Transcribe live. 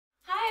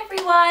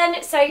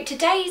everyone! So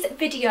today's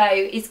video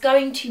is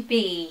going to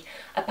be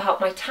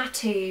about my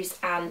tattoos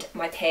and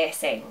my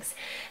piercings.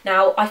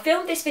 Now, I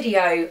filmed this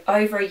video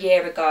over a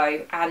year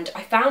ago and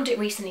I found it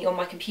recently on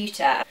my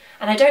computer,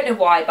 and I don't know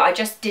why, but I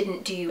just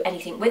didn't do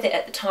anything with it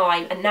at the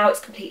time, and now it's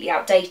completely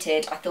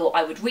outdated. I thought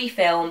I would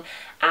refilm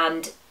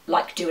and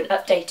do an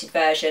updated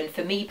version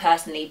for me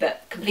personally,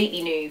 but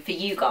completely new for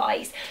you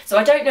guys. So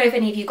I don't know if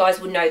any of you guys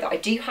will know that I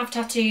do have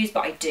tattoos,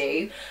 but I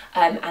do,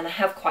 and I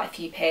have quite a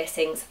few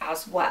piercings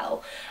as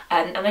well,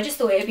 and I just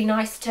thought it would be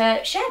nice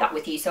to share that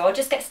with you, so I'll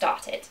just get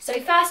started. So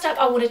first up,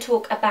 I want to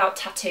talk about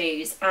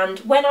tattoos. And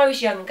when I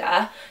was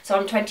younger, so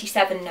I'm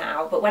 27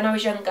 now, but when I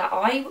was younger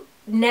I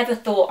never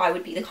thought I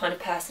would be the kind of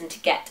person to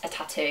get a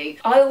tattoo.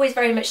 I always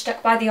very much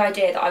stuck by the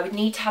idea that I would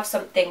need to have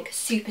something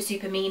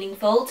super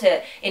meaningful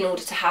in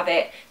order to have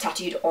it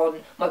tattooed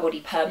on my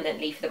body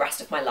permanently for the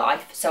rest of my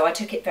life. So I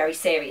took it very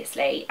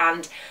seriously,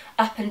 and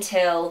up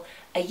until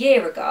a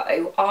year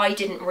ago I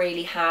didn't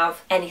really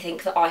have anything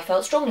that I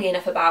felt strongly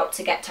enough about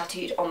to get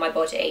tattooed on my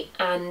body.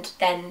 And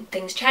then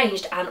things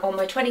changed, and on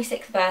my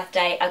 26th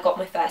birthday I got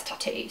my first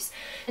tattoos.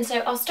 And so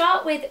I'll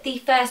start with the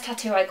first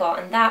tattoo I got,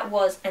 and that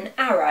was an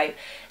arrow.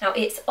 Now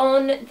it's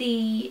on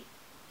the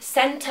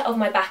centre of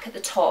my back at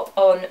the top,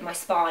 on my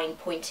spine,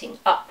 pointing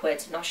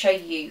upwards, and I'll show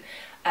you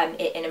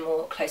it in a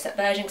more close-up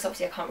version because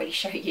obviously I can't really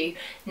show you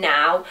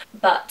now.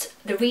 But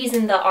the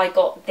reason that I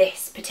got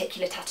this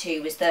particular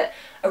tattoo was that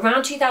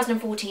around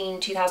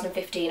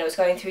 2014-2015 I was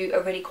going through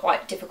a really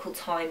quite difficult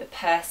time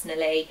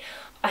personally.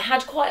 I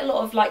had quite a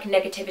lot of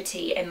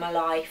negativity in my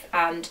life,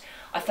 and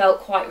I felt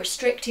quite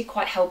restricted,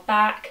 quite held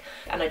back,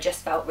 and I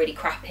just felt really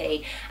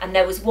crappy. And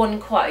there was one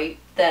quote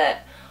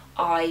that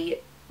I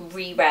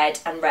reread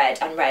and read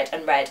and read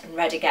and read and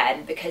read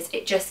again, because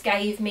it just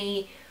gave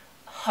me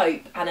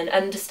hope and an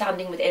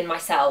understanding within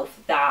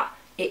myself that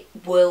it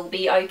will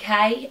be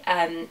okay,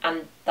 and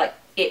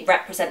it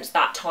represents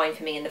that time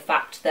for me and the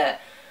fact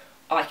that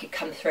I could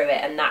come through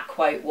it. And that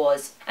quote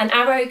was, "An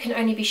arrow can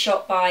only be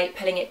shot by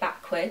pulling it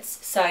backwards,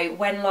 so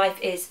when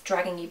life is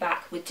dragging you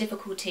back with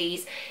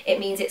difficulties, it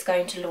means it's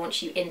going to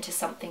launch you into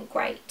something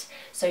great.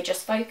 So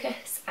just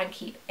focus and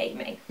keep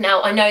aiming."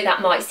 Now I know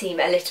that might seem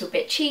a little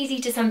bit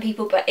cheesy to some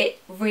people, but it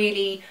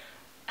really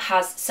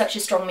has such a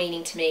strong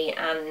meaning to me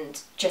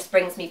and just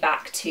brings me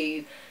back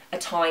to a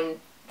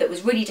time that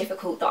was really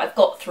difficult that I've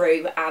got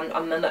through, and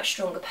I'm a much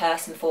stronger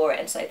person for it,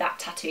 and so that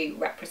tattoo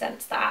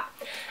represents that.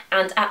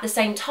 And at the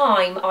same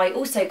time I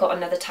also got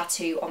another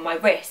tattoo on my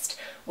wrist,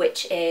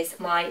 which is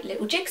my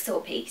little jigsaw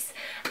piece,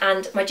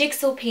 and my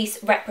jigsaw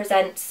piece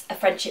represents a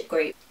friendship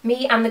group.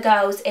 Me and the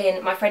girls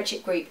in my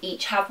friendship group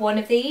each have one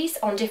of these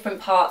on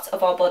different parts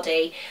of our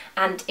body,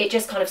 and it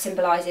just kind of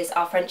symbolises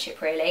our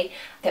friendship really,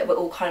 that we're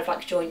all kind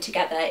of joined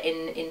together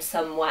in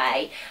some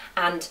way,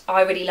 and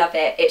I really love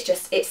it.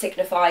 It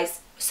signifies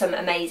some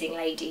amazing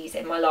ladies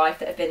in my life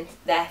that have been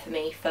there for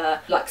me for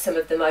some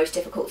of the most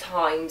difficult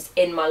times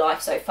in my life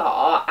so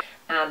far.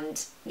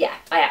 And yeah,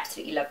 I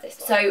absolutely love this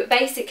one. So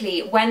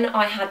basically, when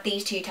I had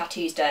these two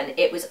tattoos done,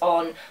 it was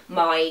on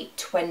my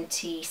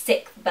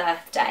 26th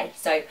birthday,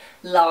 so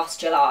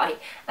last July.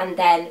 And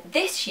then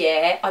this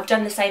year I've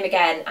done the same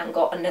again and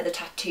got another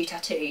two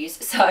tattoos.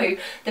 So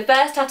the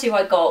first tattoo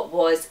I got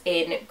was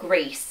in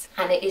Greece,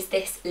 and it is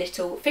this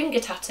little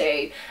finger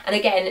tattoo. And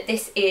again,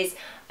 this is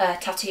a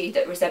tattoo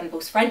that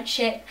resembles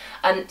friendship.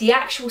 The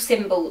actual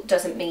symbol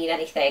doesn't mean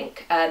anything.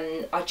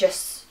 I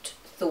just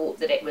thought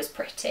that it was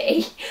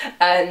pretty,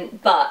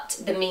 but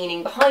the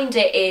meaning behind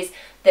it is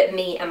that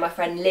me and my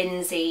friend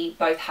Lindsay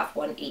both have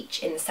one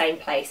each in the same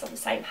place on the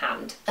same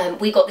hand.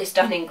 We got this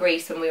done in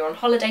Greece when we were on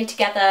holiday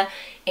together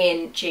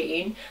in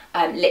June,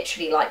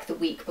 literally the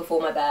week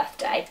before my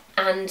birthday,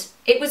 and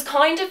it was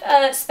kind of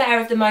a spare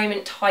of the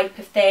moment type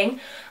of thing.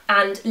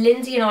 And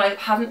Lindsay and I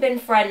haven't been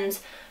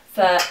friends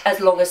for as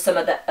long as some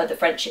of the other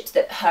friendships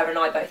that her and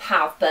I both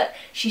have, but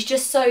she's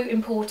just so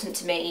important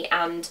to me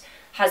and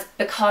has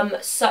become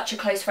such a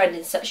close friend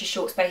in such a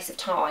short space of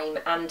time.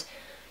 And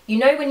you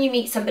know when you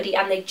meet somebody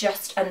and they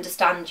just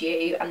understand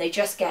you and they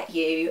just get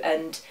you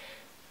and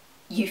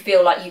you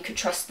feel like you could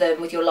trust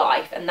them with your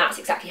life, and that's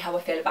exactly how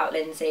I feel about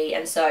Lindsay.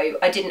 And so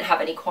I didn't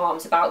have any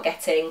qualms about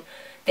getting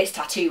this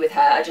tattoo with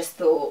her. I just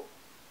thought,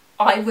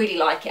 I really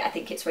like it. I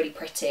think it's really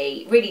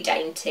pretty, really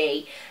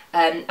dainty,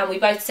 and we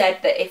both said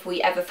that if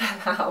we ever fell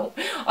out,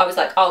 I was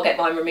like, I'll get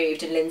mine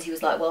removed, and Lindsay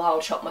was like, well, I'll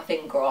chop my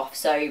finger off.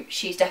 So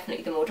she's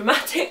definitely the more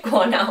dramatic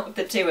one out of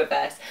the two of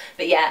us.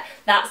 But yeah,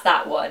 that's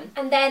that one.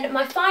 And then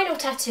my final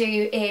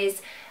tattoo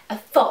is a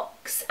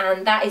fox,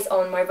 and that is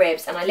on my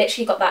ribs, and I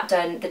literally got that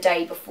done the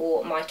day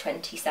before my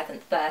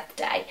 27th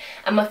birthday.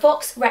 And my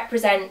fox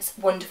represents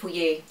wonderful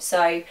you.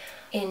 So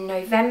in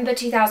November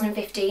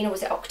 2015, or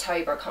was it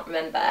October, I can't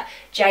remember,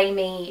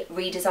 Jamie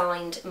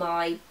redesigned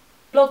my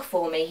blog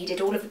for me. He did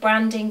all of the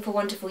branding for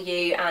Wonderful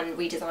You and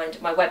redesigned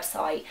my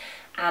website,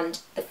 and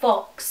the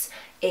fox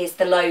is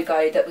the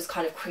logo that was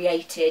kind of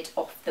created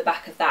off the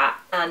back of that,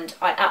 and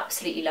I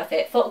absolutely love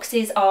it.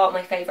 Foxes are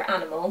my favourite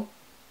animal,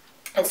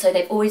 And so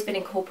they've always been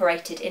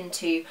incorporated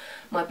into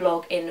my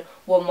blog in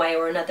one way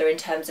or another in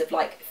terms of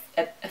like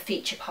a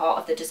feature part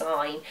of the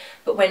design.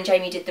 But when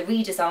Jamie did the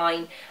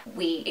redesign,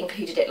 we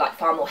included it like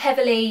far more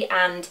heavily,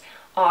 and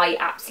I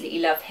absolutely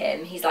love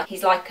him. He's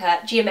like a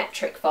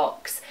geometric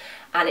fox,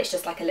 and it's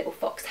just like a little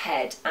fox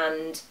head,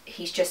 and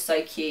he's just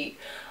so cute.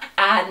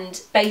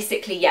 And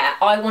basically, yeah,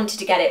 I wanted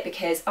to get it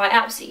because I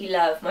absolutely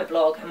love my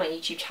blog and my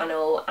YouTube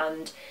channel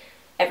and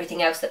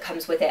everything else that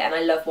comes with it, and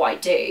I love what I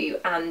do.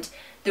 And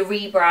the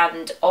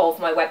rebrand of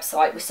my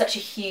website was such a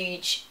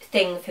huge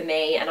thing for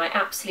me, and I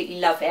absolutely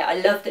love it. I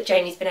love that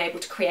Jamie's been able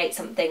to create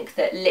something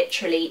that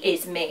literally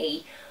is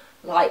me.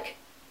 Like,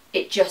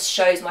 it just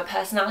shows my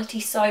personality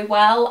so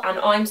well, and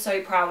I'm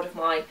so proud of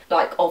my,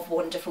 like, of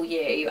Wonderful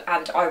You,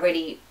 and I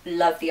really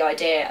love the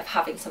idea of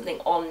having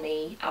something on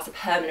me as a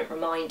permanent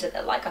reminder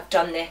that, like, I've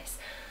done this,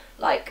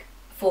 like,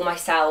 for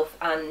myself,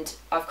 and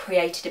I've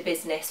created a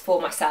business for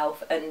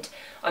myself, and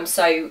I'm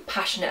so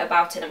passionate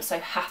about it. I'm so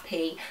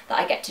happy that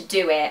I get to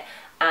do it.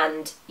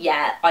 And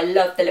yeah, I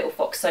love the little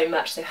fox so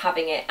much, so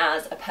having it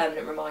as a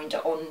permanent reminder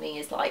on me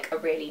is like a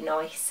really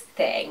nice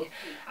thing.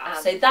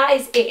 So that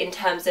is it in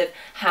terms of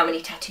how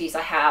many tattoos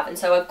I have. And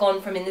so I've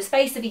gone from, in the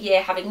space of a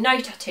year, having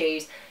no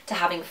tattoos to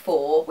having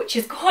 4, which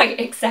is quite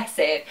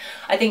excessive.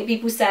 I think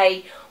people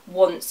say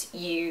once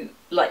you,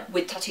 like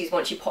with tattoos,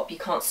 once you pop you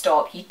can't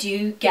stop. You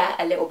do get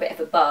a little bit of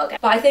a bug,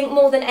 but I think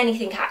more than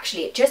anything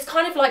actually it just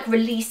kind of like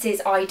releases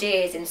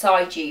ideas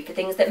inside you for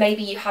things that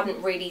maybe you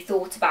hadn't really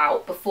thought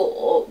about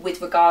before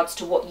with regards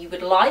to what you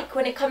would like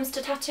when it comes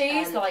to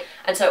tattoos.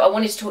 And so I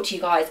wanted to talk to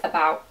you guys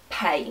about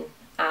pain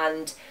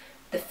and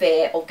the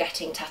fear of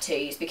getting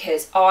tattoos,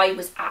 because I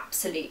was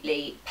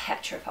absolutely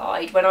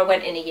petrified when I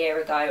went in a year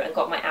ago and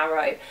got my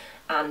arrow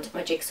and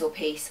my jigsaw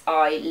piece.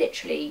 I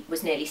literally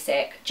was nearly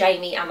sick.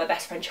 Jamie and my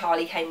best friend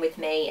Charlie came with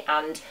me,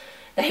 and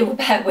they will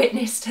bear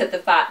witness to the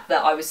fact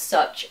that I was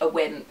such a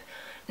wimp.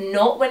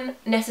 Not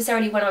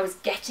necessarily when I was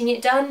getting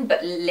it done,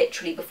 but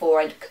literally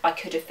before I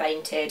could have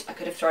fainted, I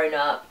could have thrown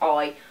up.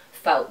 I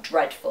felt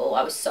dreadful.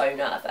 I was so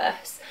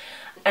nervous.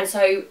 And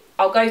so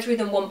I'll go through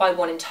them one by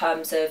one in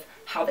terms of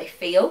how they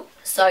feel.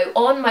 So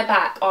on my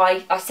back,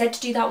 I said to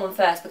do that one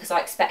first because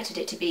I expected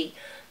it to be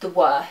the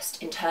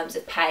worst in terms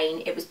of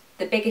pain. It was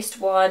the biggest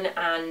one,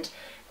 and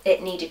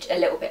it needed a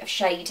little bit of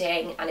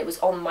shading, and it was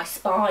on my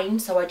spine,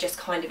 so I just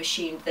kind of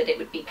assumed that it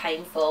would be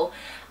painful.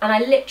 And I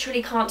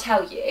literally can't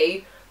tell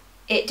you,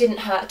 it didn't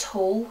hurt at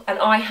all. And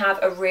I have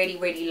a really,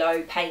 really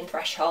low pain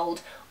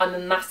threshold. I'm a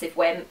massive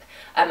wimp,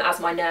 as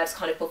my nerves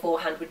kind of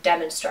beforehand would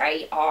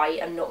demonstrate. I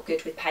am not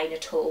good with pain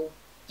at all.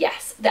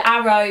 Yes, the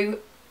arrow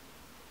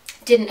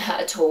didn't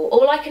hurt at all.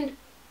 All I can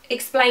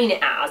explain it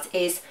as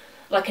is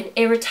like an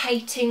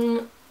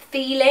irritating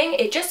feeling.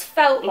 It just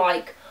felt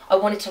like I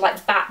wanted to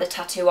like bat the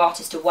tattoo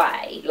artist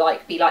away,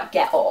 like be like,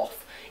 get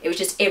off. It was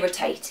just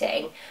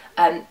irritating,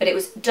 but it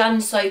was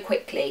done so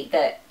quickly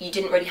that you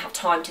didn't really have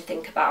time to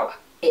think about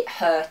it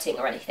hurting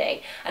or anything.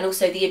 And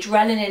also the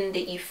adrenaline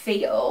that you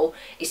feel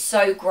is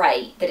so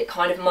great that it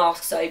kind of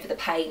masks over the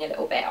pain a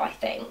little bit, I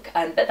think.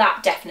 But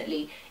that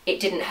definitely, it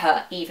didn't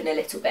hurt even a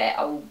little bit,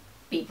 I will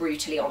be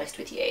brutally honest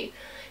with you.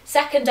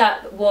 Second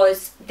up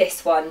was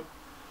this one,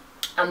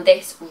 and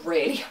this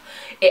really,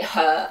 it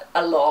hurt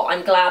a lot.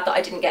 I'm glad that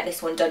I didn't get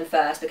this one done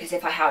first, because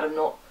if I had, I'm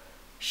not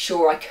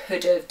sure I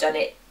could have done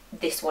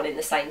this one in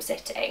the same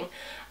sitting.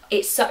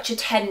 It's such a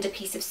tender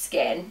piece of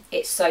skin,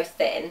 it's so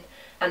thin,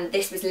 and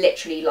this was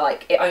literally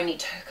like, it only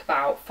took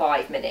about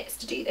 5 minutes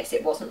to do this.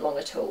 It wasn't long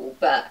at all,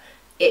 but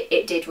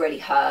it did really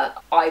hurt.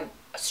 I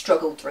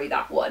struggled through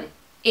that one.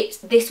 It's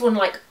this one,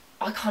 like,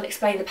 I can't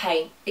explain the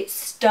pain. It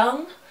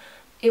stung.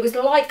 It was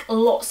like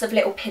lots of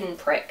little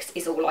pinpricks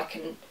is all I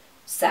can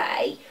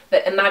say,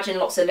 but imagine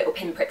lots of little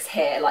pinpricks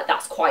here, like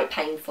that's quite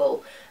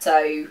painful.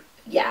 So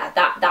yeah,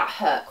 that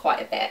hurt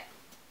quite a bit.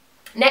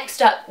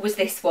 Next up was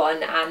this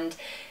one, and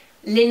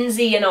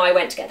Lindsay and I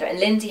went together, and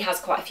Lindsay has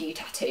quite a few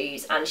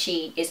tattoos and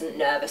she isn't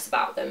nervous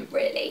about them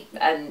really,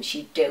 and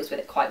she deals with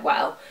it quite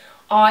well.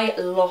 I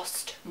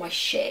lost my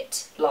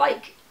shit,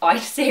 like I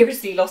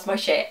seriously lost my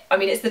shit. I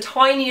mean, it's the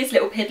tiniest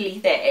little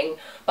piddly thing,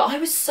 but I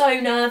was so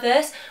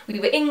nervous. We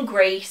were in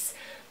Greece.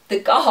 The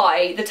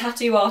guy, the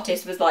tattoo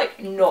artist, was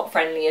like not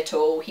friendly at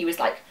all. He was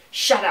like,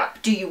 shut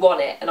up, do you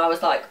want it? And I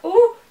was like,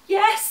 oh,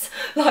 yes.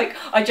 Like,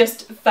 I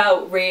just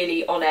felt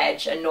really on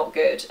edge and not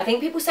good. I think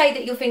people say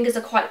that your fingers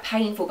are quite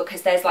painful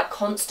because there's like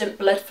constant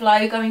blood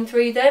flow going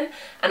through them.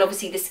 And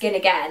obviously the skin,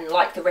 again,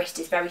 like the wrist,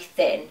 is very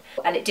thin,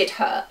 and it did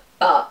hurt,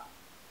 but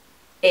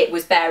it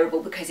was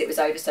bearable because it was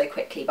over so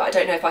quickly. But I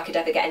don't know if I could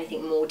ever get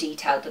anything more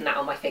detailed than that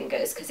on my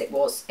fingers, because it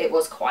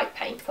was quite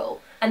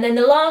painful. And then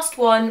the last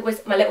one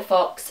was my little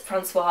fox,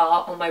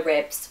 Francois, on my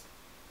ribs.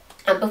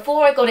 And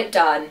before I got it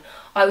done,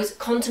 I was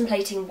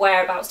contemplating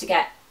whereabouts to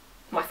get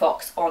my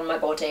fox on my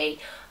body.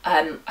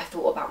 I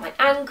thought about my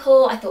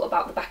ankle, I thought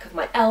about the back of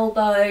my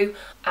elbow,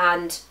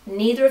 and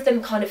neither of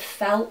them kind of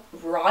felt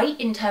right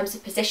in terms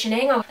of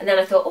positioning. And then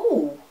I thought,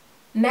 oh,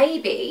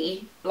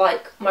 maybe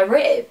like my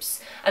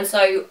ribs. And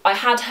so I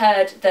had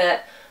heard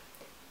that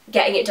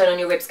getting it done on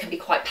your ribs can be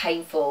quite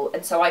painful.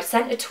 And so I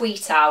sent a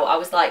tweet out. I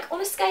was like, on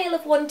a scale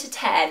of 1 to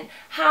 10,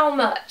 how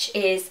much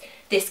is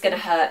this going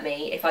to hurt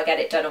me if I get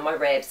it done on my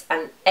ribs?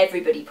 And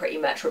everybody pretty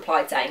much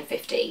replied saying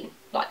 15,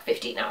 like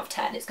 15 out of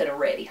 10, it's going to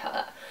really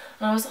hurt.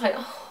 And I was like,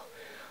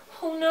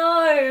 oh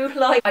no,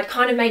 like I'd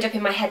kind of made up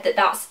in my head that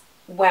that's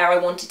where I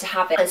wanted to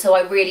have it. And so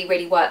I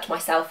really worked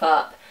myself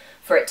up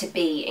for it to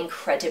be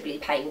incredibly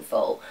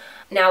painful.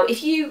 Now,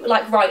 if you,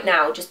 like right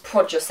now, just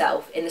prod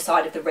yourself in the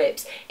side of the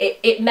ribs,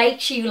 it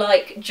makes you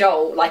like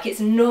jolt, like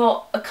it's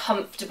not a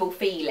comfortable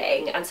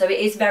feeling, and so it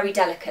is very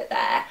delicate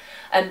there.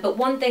 But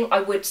one thing I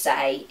would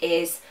say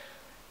is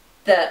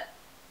that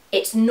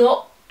it's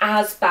not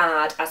as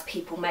bad as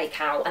people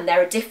make out, and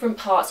there are different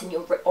parts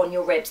on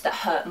your ribs that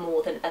hurt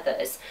more than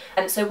others.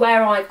 And so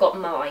where I've got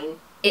mine,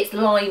 it's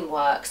line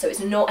work, so it's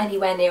not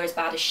anywhere near as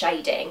bad as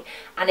shading,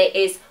 and it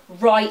is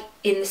right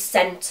in the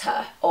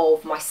centre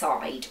of my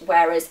side,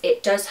 whereas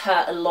it does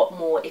hurt a lot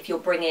more if you're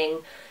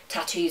bringing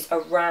tattoos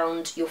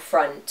around your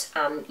front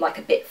and like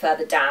a bit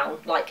further down.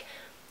 Like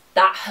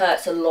that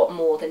hurts a lot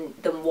more than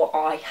what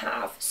I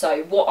have.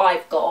 So what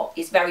I've got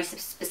is very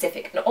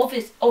specific, and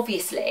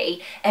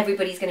obviously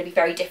everybody's going to be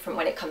very different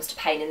when it comes to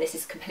pain, and this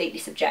is completely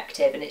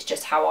subjective, and it's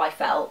just how I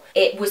felt.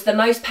 It was the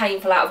most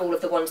painful out of all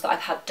of the ones that I've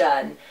had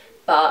done,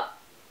 but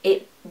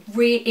it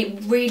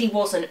really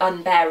wasn't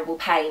unbearable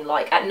pain.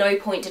 Like at no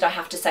point did I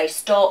have to say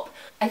stop.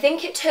 I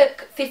think it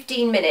took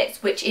 15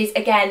 minutes, which is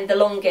again the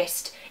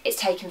longest it's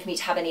taken for me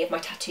to have any of my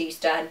tattoos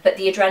done, but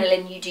the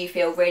adrenaline you do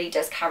feel really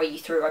does carry you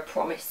through, I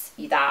promise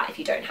you that, if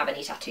you don't have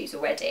any tattoos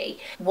already.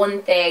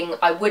 One thing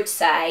I would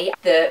say,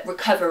 the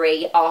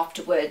recovery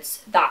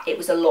afterwards, that it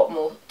was a lot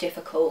more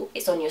difficult.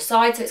 It's on your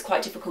side, so it's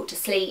quite difficult to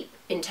sleep,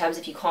 in terms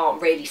of you can't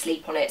really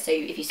sleep on it, so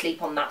if you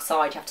sleep on that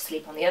side you have to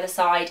sleep on the other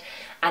side,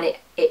 and it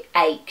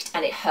ached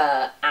and it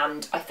hurt,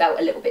 and I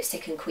felt a little bit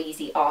sick and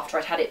queasy after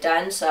I'd had it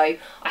done. So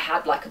I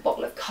had like a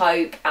bottle of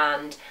Coke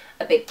and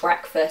a big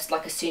breakfast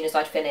like as soon as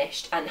I'd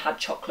finished, and had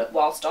chocolate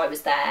whilst I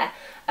was there,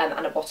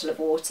 and a bottle of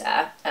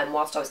water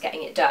whilst I was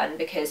getting it done,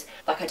 because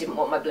like I didn't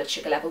want my blood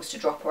sugar levels to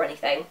drop or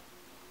anything.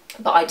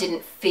 But I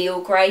didn't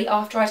feel great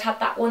after I'd had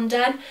that one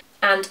done,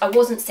 and I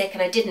wasn't sick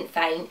and I didn't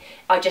faint,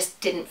 I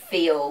just didn't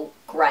feel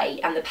great,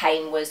 and the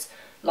pain was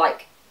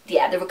like,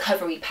 yeah, the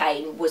recovery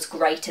pain was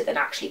greater than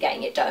actually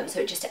getting it done, so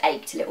it just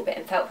ached a little bit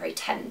and felt very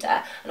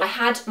tender. And I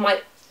had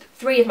my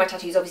 3 of my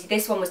tattoos, obviously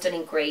this one was done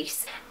in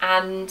Greece,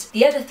 and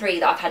the other 3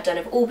 that I've had done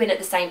have all been at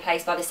the same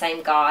place by the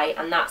same guy,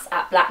 and that's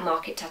at Black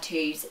Market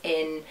Tattoos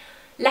in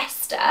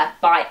Leicester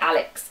by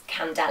Alex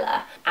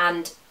Candela.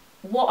 And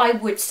what I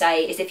would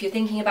say is, if you're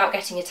thinking about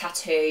getting a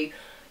tattoo,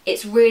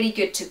 it's really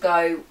good to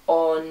go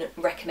on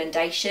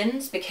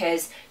recommendations,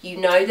 because you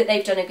know that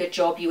they've done a good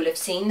job. You will have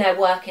seen their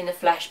work in the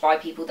flesh by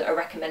people that are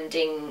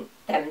recommending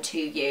them to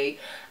you,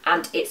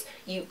 and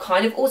you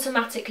kind of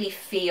automatically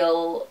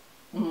feel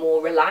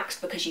more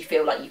relaxed because you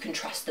feel like you can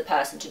trust the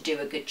person to do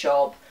a good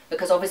job,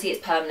 because obviously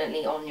it's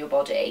permanently on your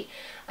body.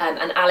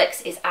 And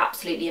Alex is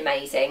absolutely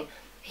amazing.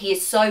 He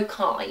is so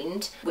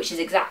kind, which is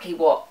exactly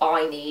what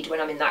I need when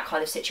I'm in that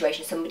kind of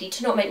situation. Somebody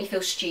to not make me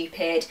feel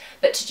stupid,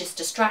 but to just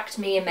distract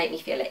me and make me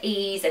feel at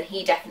ease, and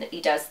he definitely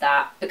does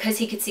that. Because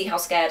he could see how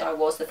scared I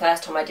was the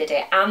first time I did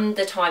it, and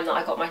the time that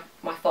I got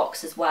my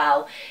Fox as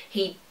well,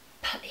 he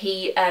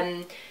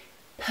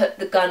put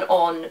the gun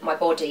on my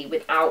body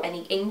without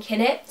any ink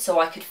in it, so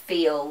I could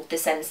feel the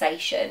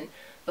sensation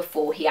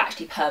before he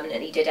actually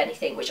permanently did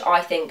anything, which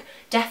I think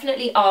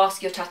definitely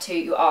ask your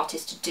tattoo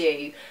artist to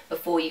do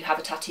before you have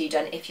a tattoo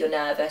done if you're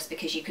nervous,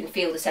 because you can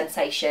feel the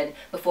sensation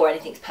before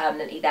anything's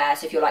permanently there.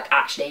 So if you're like,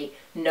 actually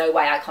no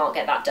way, I can't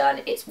get that done,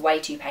 it's way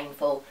too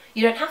painful,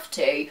 you don't have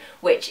to,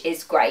 which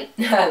is great.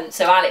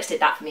 So Alex did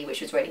that for me,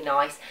 which was really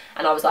nice,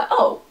 and I was like,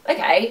 oh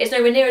okay, it's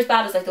nowhere near as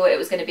bad as I thought it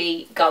was going to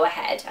be, go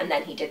ahead. And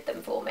then he did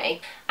them for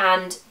me,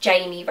 and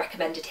Jamie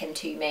recommended him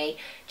to me.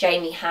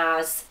 Jamie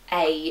has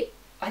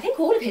I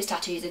think all of his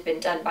tattoos have been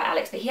done by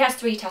Alex, but he has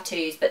 3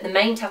 tattoos, but the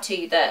main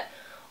tattoo that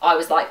I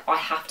was like, I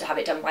have to have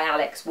it done by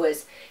Alex,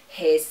 was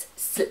his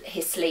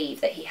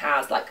sleeve that he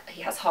has. Like,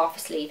 he has half a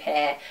sleeve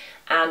here,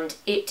 and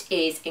it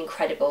is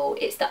incredible.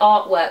 It's the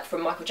artwork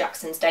from Michael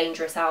Jackson's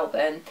Dangerous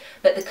album,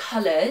 but the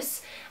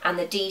colours and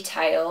the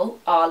detail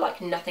are like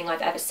nothing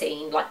I've ever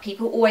seen. Like,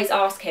 people always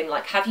ask him,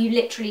 like, have you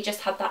literally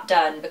just had that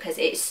done? Because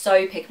it is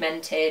so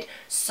pigmented,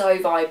 so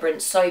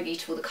vibrant, so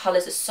beautiful, the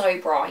colours are so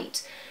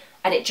bright,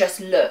 and it just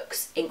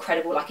looks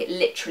incredible. Like, it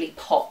literally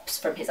pops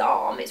from his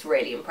arm. It's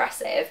really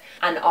impressive,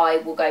 and I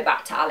will go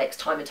back to Alex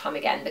time and time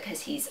again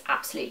because he's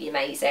absolutely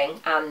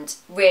amazing, and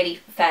really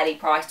fairly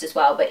priced as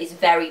well, but is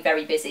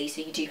very busy, so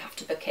you do have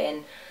to book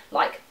in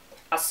like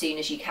as soon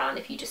as you can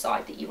if you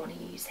decide that you want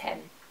to use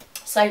him.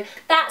 So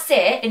that's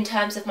it in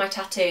terms of my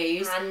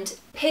tattoos. And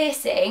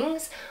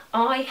piercings,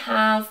 I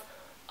have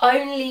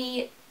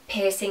only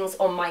piercings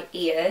on my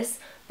ears,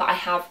 but I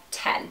have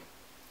 10,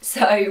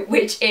 so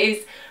which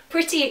is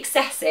pretty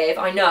excessive,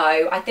 I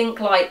know. I think,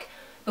 like,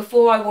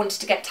 before I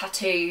wanted to get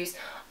tattoos,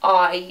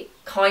 I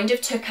kind of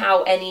took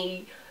out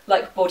any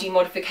like body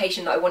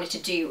modification that I wanted to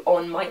do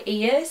on my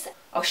ears.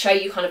 I'll show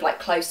you kind of like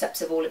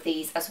close-ups of all of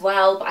these as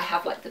well, but I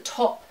have like the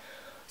top.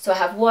 So I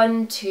have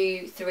 1,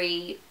 2,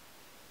 3,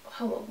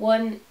 hold on,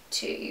 1,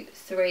 2,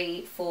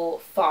 3, 4,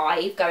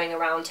 5 going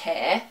around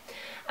here.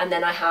 And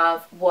then I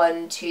have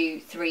 1, 2,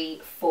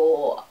 3,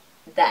 4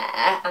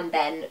 there, and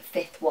then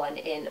 5th one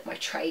in my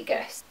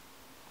tragus.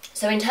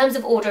 So in terms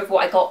of order of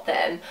what I got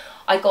them,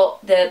 I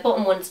got the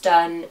bottom ones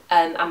done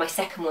and my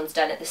second one's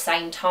done at the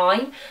same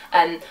time.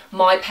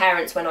 My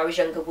parents, when I was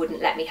younger,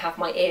 wouldn't let me have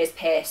my ears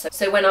pierced.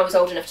 So when I was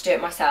old enough to do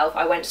it myself,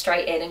 I went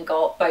straight in and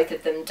got both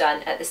of them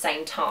done at the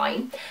same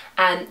time.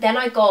 And then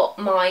I got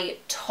my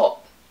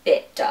top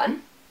bit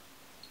done.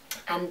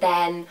 And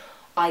then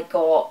I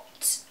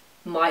got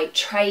my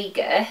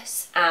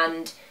tragus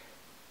and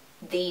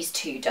these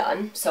two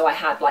done. So I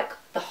had like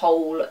the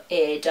whole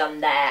ear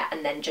done there,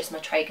 and then just my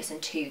tragus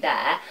and 2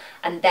 there,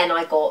 and then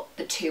I got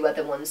the 2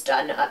 other ones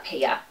done up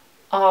here.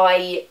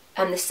 I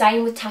am the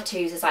same with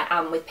tattoos as I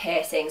am with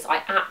piercings.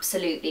 I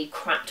absolutely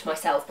crapped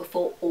myself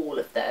before all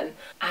of them,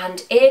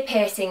 and ear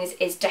piercings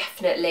is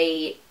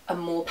definitely a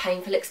more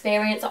painful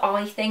experience,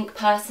 I think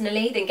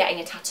personally, than getting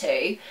a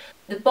tattoo.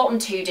 The bottom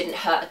 2 didn't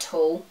hurt at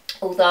all,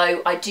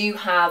 although I do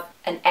have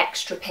an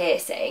extra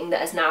piercing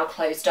that has now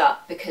closed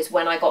up, because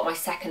when I got my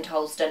second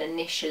holes done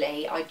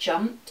initially, I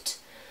jumped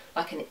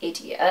like an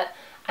idiot,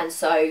 and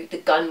so the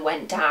gun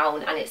went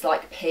down and it's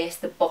like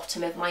pierced the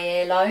bottom of my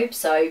earlobe,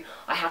 so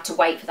I had to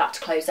wait for that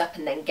to close up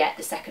and then get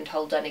the second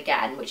hole done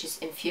again, which is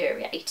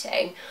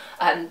infuriating.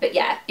 But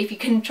yeah, if you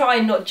can try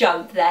and not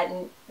jump,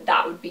 then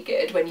that would be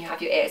good when you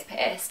have your ears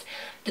pierced.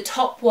 The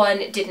top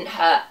one didn't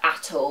hurt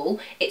at all.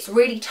 It's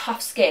really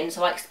tough skin,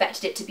 so I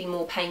expected it to be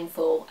more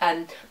painful,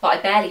 but I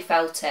barely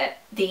felt it.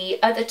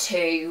 The other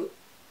 2,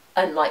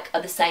 unlike,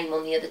 are the same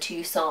on the other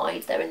 2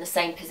 sides. They're in the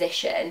same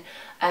position.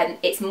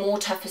 It's more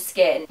tougher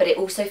skin, but it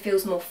also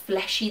feels more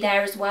fleshy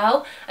there as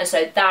well, and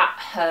so that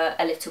hurt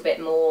a little bit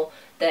more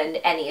than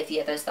any of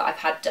the others that I've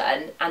had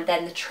done. And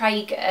then the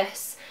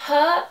tragus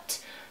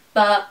hurt,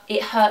 but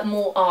it hurt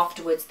more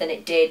afterwards than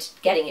it did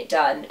getting it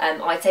done.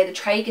 I'd say the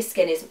tragus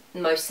skin is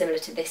most similar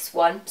to this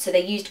one. So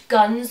they used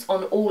guns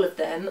on all of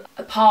them,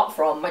 apart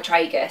from my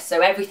tragus. So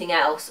everything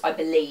else, I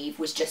believe,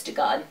 was just a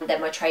gun. And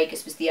then my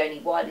tragus was the only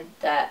one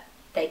that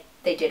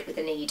they did with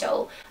a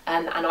needle.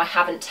 And I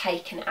haven't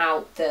taken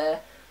out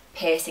the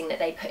piercing that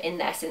they put in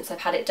there since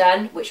I've had it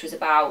done, which was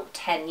about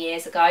 10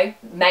 years ago.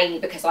 Mainly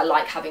because I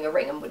like having a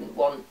ring and wouldn't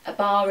want a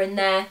bar in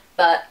there.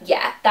 But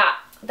yeah,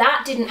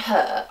 that didn't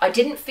hurt. I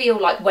didn't feel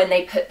like when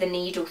they put the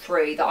needle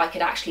through that I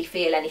could actually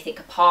feel anything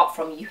apart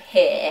from you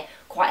hear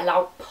quite a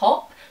loud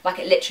pop. Like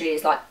it literally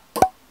is like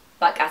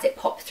as it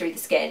pops through the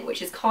skin,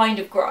 which is kind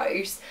of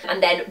gross.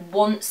 And then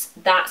once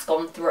that's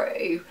gone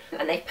through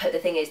and they put the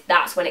thing is,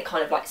 that's when it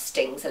kind of like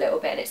stings a little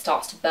bit and it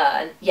starts to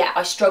burn. Yeah,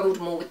 I struggled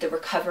more with the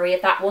recovery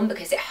of that one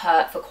because it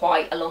hurt for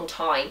quite a long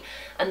time.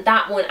 And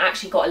that one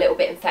actually got a little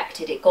bit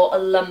infected. It got a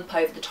lump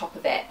over the top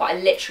of it, but I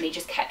literally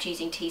just kept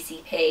using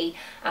TCP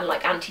and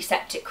like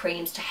antiseptic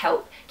creams to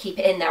help keep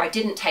it in there. I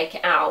didn't take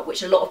it out,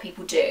 which a lot of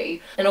people do.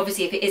 And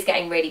obviously if it is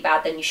getting really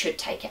bad, then you should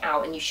take it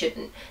out and you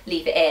shouldn't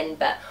leave it in.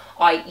 But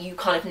you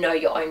kind of know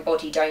your own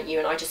body, don't you?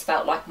 And I just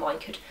felt like mine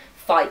could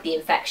fight the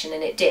infection,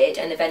 and it did,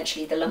 and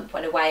eventually the lump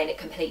went away and it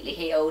completely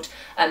healed.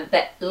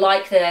 But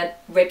like the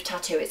rib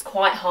tattoo, it's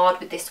quite hard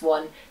with this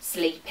one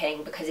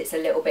sleeping because it's a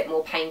little bit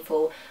more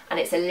painful and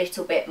it's a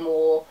little bit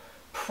more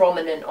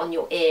prominent on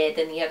your ear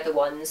than the other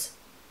ones.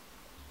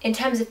 In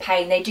terms of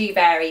pain, they do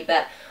vary,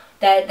 but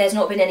there's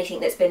not been anything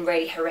that's been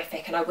really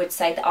horrific, and I would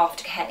say that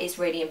aftercare is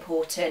really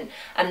important,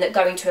 and that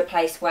going to a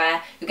place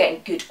where you're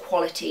getting good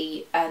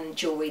quality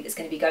jewellery that's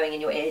going to be going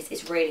in your ears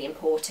is really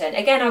important.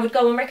 Again, I would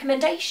go on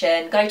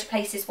recommendation. Go to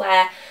places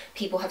where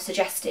people have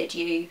suggested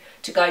you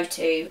to go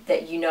to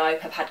that you know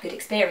have had good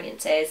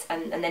experiences,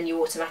 and then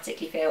you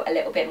automatically feel a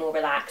little bit more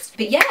relaxed.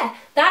 But yeah,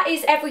 that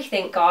is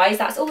everything, guys.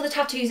 That's all the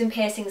tattoos and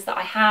piercings that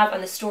I have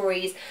and the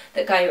stories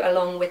that go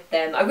along with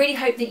them. I really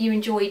hope that you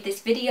enjoyed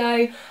this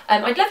video.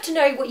 I'd love to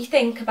know what you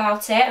think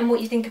about it and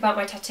what you think about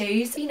my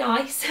tattoos. Be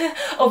nice.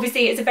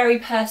 Obviously it's a very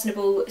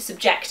personable,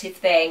 subjective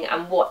thing,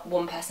 and what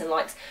one person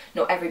likes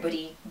not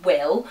everybody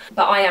will,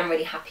 but I am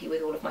really happy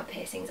with all of my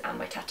piercings and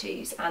my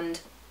tattoos, and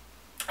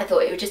I thought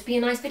it would just be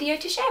a nice video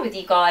to share with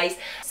you guys.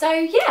 So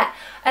yeah,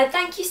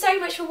 thank you so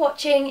much for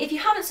watching. If you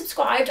haven't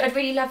subscribed, I'd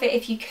really love it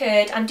if you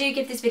could, and do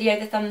give this video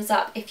the thumbs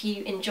up if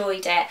you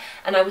enjoyed it,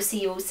 and I will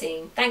see you all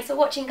soon. Thanks for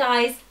watching,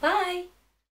 guys. Bye.